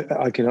 yeah,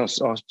 I can ask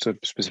sort of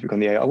specific on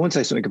the AI. I want to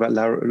say something about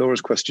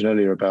Laura's question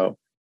earlier about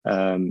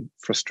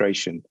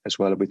frustration as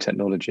well with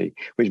technology,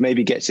 which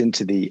maybe gets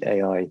into the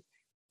AI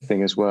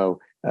thing as well.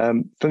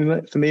 For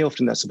me,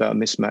 often that's about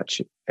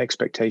mismatch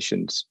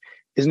expectations.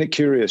 Isn't it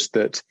curious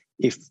that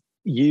if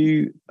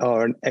you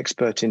are an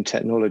expert in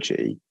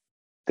technology,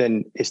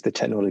 then it's the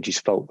technology's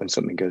fault when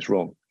something goes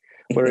wrong?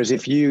 Whereas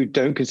if you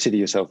don't consider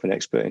yourself an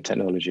expert in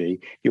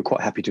technology, you're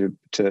quite happy to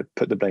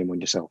put the blame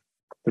on yourself.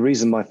 The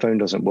reason my phone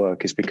doesn't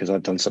work is because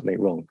I've done something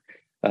wrong.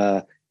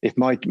 If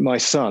my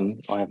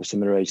son, I have a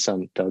similar age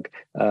son, Doug,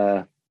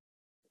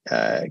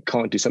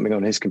 can't do something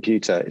on his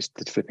computer, it's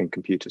the flipping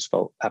computer's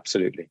fault.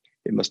 Absolutely.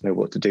 It must know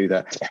what to do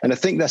there. And I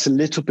think that's a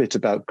little bit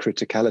about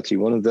criticality.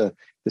 One of the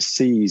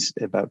C's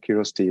about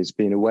curiosity is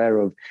being aware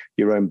of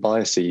your own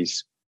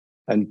biases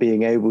and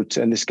being able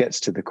to, and this gets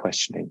to the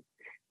questioning,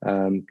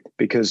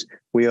 because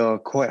we are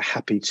quite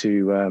happy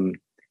to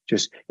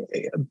just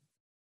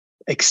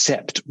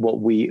accept what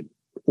we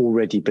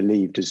already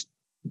believed as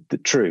the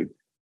true.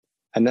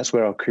 And that's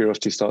where our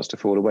curiosity starts to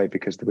fall away,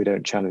 because we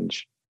don't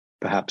challenge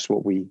perhaps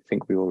what we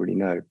think we already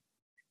know.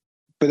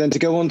 But then to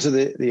go on to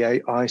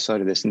the AI side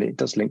of this, and it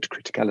does link to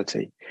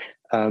criticality,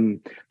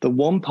 the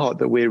one part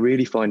that we're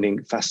really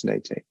finding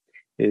fascinating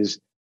is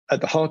at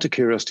the heart of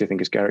curiosity, I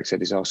think, as Garrick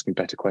said, is asking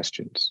better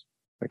questions.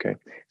 Okay,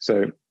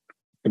 so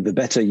the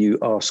better you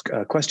ask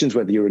questions,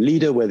 whether you're a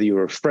leader, whether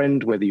you're a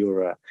friend, whether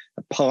you're a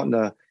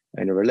partner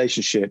in a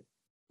relationship,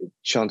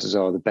 chances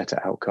are the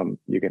better outcome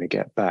you're going to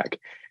get back.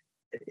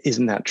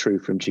 Isn't that true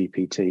from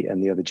GPT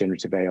and the other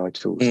generative AI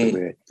tools that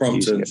we're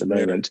using at the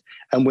moment?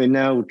 And we're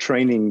now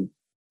training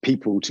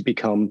people to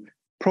become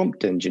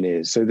prompt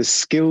engineers. So the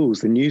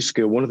skills,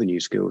 one of the new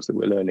skills that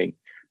we're learning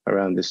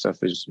around this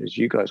stuff, as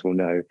you guys will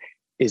know,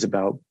 is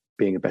about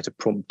being a better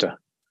prompter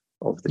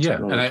of the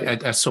technology.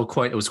 And I saw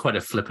it was quite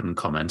a flippant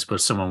comment,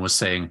 but someone was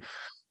saying,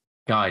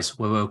 guys,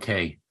 we're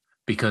okay,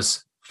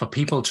 because for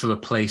people to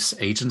replace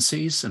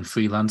agencies and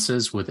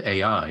freelancers with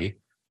AI,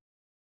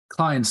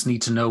 clients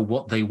need to know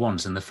what they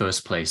want in the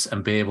first place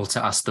and be able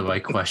to ask the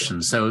right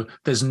questions. So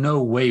there's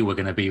no way we're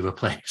going to be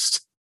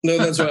replaced. No,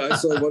 that's right. I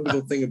saw a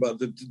wonderful thing about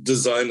the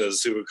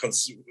designers who were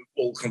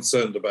all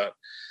concerned about,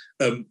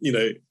 and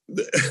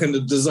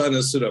the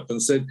designer stood up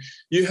and said,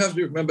 you have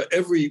to remember,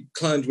 every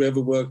client we ever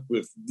work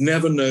with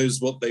never knows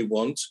what they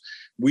want.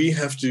 We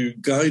have to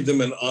guide them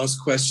and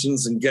ask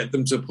questions and get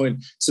them to a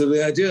point. So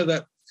the idea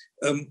that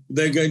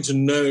they're going to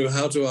know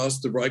how to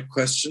ask the right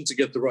question to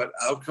get the right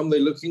outcome they're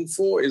looking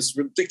for is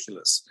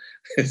ridiculous.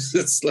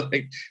 It's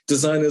like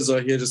designers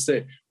are here to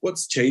stay.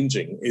 What's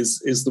changing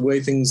is the way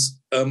things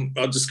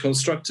are just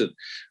constructed.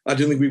 I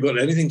don't think we've got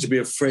anything to be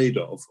afraid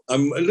of.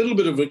 I'm a little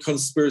bit of a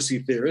conspiracy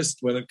theorist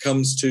when it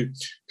comes to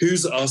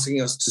who's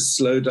asking us to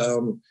slow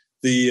down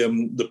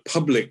the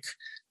public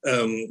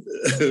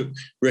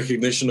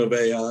recognition of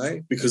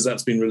AI, because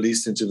that's been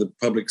released into the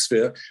public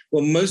sphere.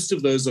 Well, most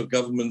of those are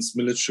governments,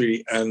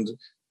 military, and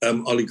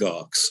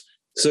oligarchs.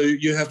 So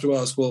you have to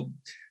ask, well,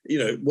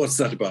 what's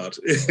that about?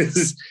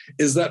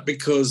 Is that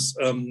because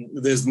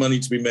there's money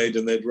to be made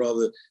and they'd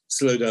rather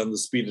slow down the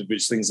speed at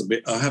which things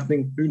are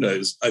happening? Who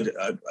knows? I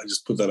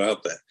just put that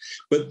out there.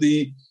 But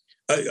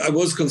I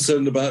was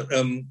concerned about,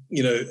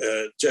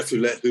 Jeff, who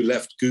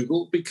left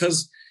Google,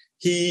 because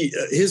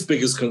his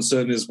biggest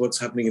concern is what's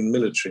happening in the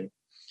military.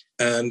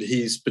 And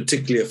he's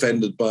particularly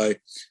offended by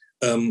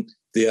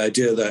the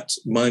idea that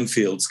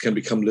minefields can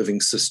become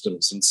living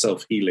systems and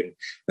self-healing.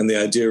 And the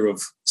idea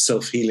of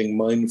self-healing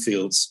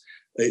minefields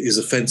is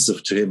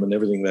offensive to him and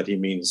everything that he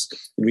means.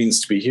 It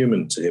means to be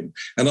human to him.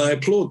 And I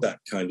applaud that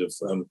kind of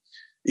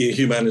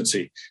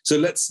humanity. So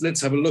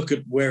let's have a look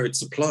at where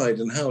it's applied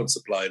and how it's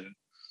applied, and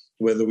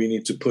whether we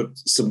need to put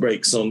some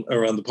brakes on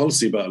around the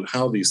policy about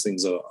how these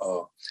things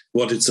are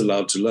what it's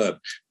allowed to learn.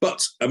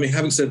 But I mean,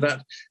 having said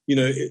that,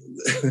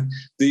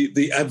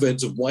 the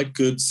advent of white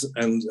goods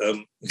and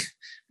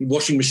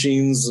washing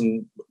machines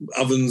and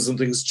ovens and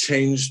things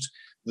changed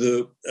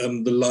the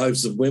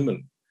lives of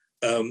women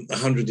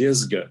 100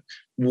 years ago.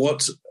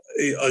 What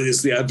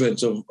is the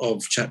advent of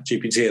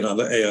ChatGPT and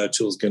other AI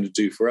tools going to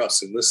do for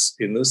us in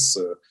this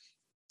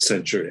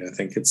century? I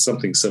think it's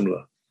something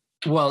similar.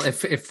 Well,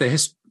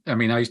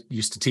 I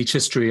used to teach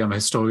history. I'm a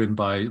historian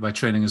by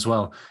training as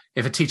well.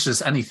 If it teaches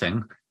us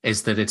anything,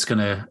 is that it's going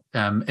to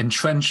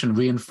entrench and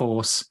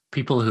reinforce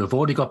people who have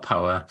already got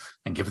power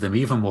and give them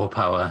even more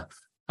power.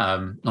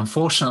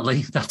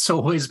 Unfortunately, that's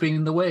always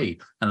been the way.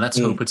 And let's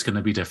hope it's going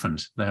to be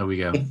different. There we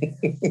go.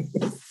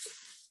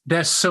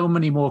 There's so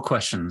many more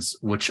questions,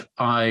 which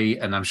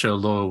and I'm sure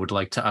Laura would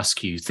like to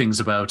ask you,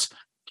 things about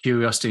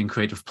curiosity and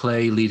creative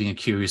play, leading a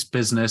curious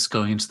business,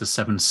 going into the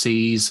 7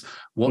 Cs,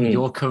 what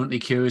you're currently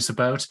curious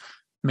about.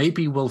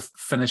 Maybe we'll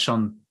finish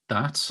on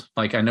that.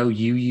 Like, I know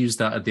you use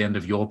that at the end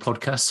of your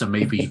podcast, so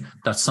maybe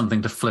that's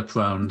something to flip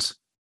around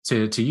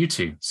to you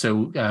two.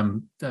 So,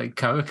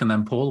 Carrick and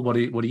then Paul, what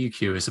are you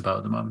curious about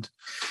at the moment?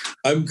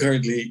 I'm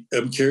currently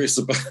curious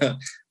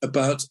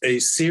about a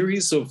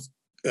series of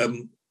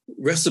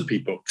recipe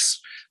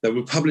books that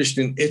were published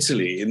in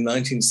Italy in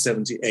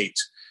 1978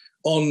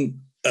 on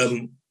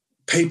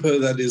paper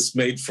that is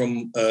made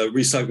from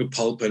recycled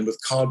pulp and with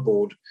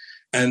cardboard,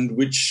 and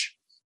which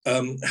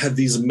had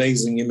these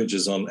amazing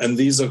images on. And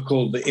these are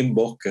called the In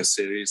Bocca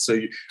series. So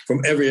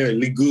from every area,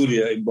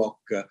 Liguria in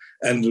Bocca,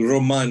 and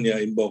Romagna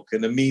in Bocca,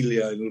 and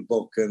Emilia in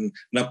Bocca, and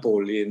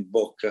Napoli in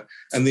Bocca.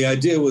 And the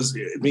idea was,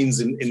 it means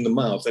in the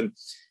mouth. And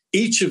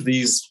each of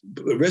these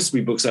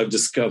recipe books I've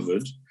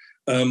discovered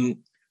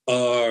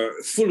are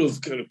full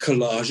of kind of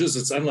collages.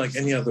 It's unlike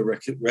any other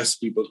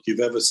recipe book you've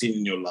ever seen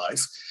in your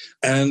life.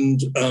 And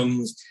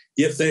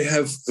yet they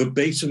have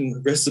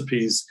verbatim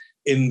recipes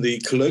in the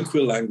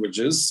colloquial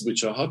languages,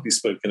 which are hardly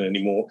spoken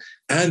anymore,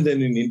 and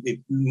then in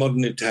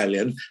modern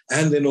Italian,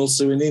 and then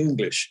also in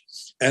English.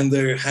 And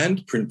they're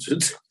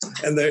hand-printed,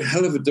 and they're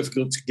hell of a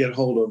difficult to get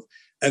hold of.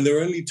 And there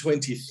are only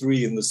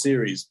 23 in the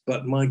series.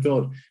 But my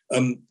God,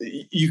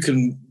 you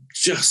can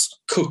just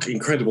cook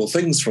incredible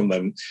things from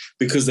them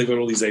because they've got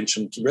all these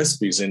ancient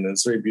recipes in, and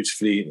it's very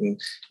beautifully,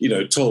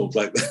 told.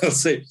 Like they'll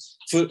say,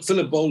 fill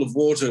a bowl of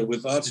water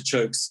with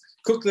artichokes,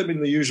 cook them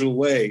in the usual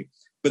way,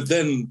 but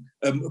then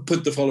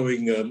put the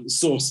following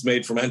sauce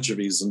made from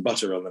anchovies and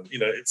butter on them.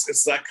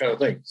 It's that kind of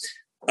thing.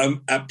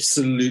 I'm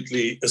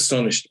absolutely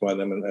astonished by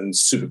them and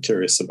super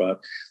curious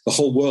about the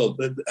whole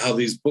world, how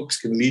these books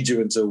can lead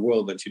you into a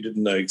world that you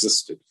didn't know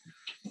existed.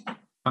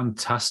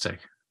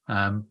 Fantastic.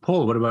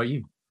 Paul, what about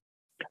you?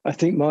 I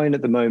think mine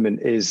at the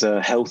moment is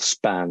health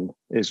span,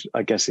 is,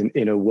 I guess,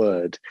 in a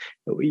word.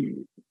 We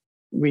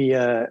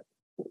ran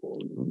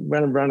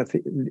a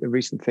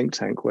recent think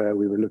tank where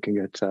we were looking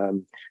at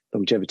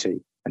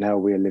longevity and how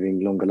we are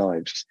living longer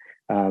lives,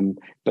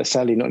 but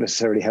sadly not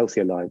necessarily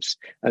healthier lives.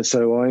 And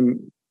so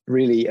I'm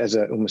really, as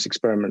an almost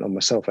experiment on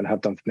myself, and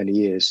have done for many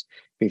years,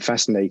 been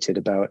fascinated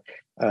about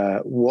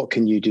what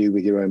can you do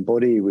with your own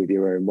body, with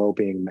your own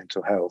well-being,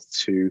 mental health,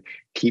 to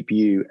keep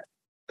you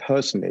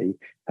personally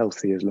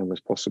healthy as long as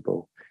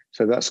possible.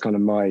 So that's kind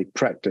of my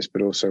practice,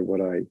 but also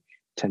what I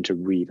tend to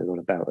read a lot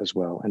about as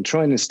well, and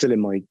try and instill in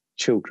my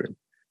children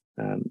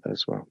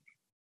as well.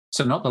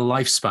 So not the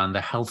lifespan,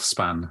 the health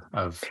span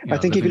of... I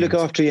think if you look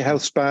after your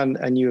health span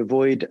and you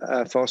avoid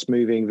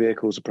fast-moving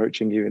vehicles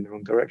approaching you in the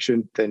wrong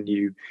direction, then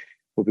you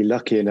will be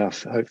lucky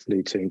enough,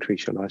 hopefully, to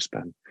increase your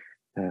lifespan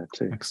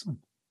too. Excellent.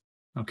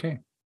 Okay.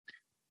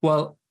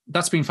 Well,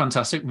 that's been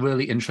fantastic,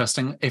 really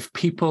interesting. If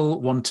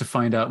people want to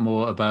find out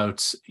more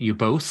about you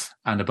both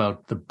and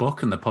about the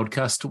book and the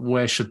podcast,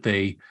 what should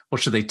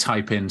they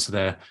type into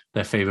their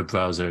favorite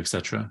browser,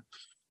 etc.?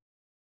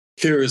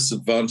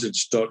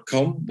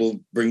 CuriousAdvantage.com will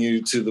bring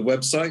you to the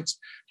website,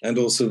 and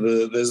also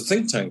there's a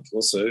think tank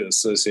also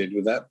associated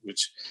with that,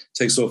 which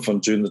takes off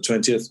on June the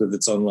 20th with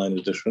its online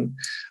edition.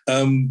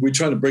 We're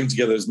trying to bring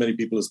together as many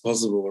people as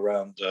possible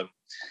around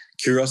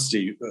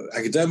curiosity,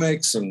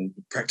 academics and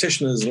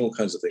practitioners and all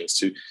kinds of things,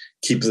 to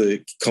keep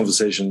the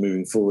conversation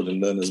moving forward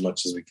and learn as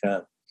much as we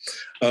can.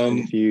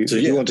 If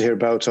you want to hear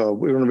about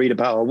we want to read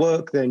about our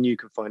work, then you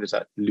can find us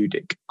at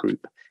ludicgroup.com,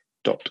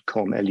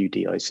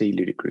 LUDIC,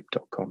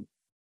 ludicgroup.com.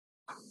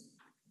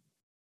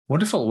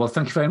 Wonderful. Well,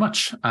 thank you very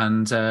much.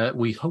 And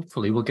we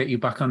hopefully will get you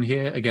back on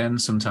here again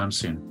sometime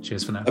soon.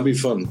 Cheers for now. That'd be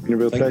fun. It's been a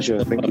real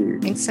pleasure. Thank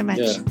you. Thanks so much.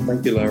 Yeah,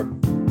 thank you, Lara.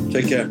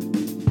 Take care.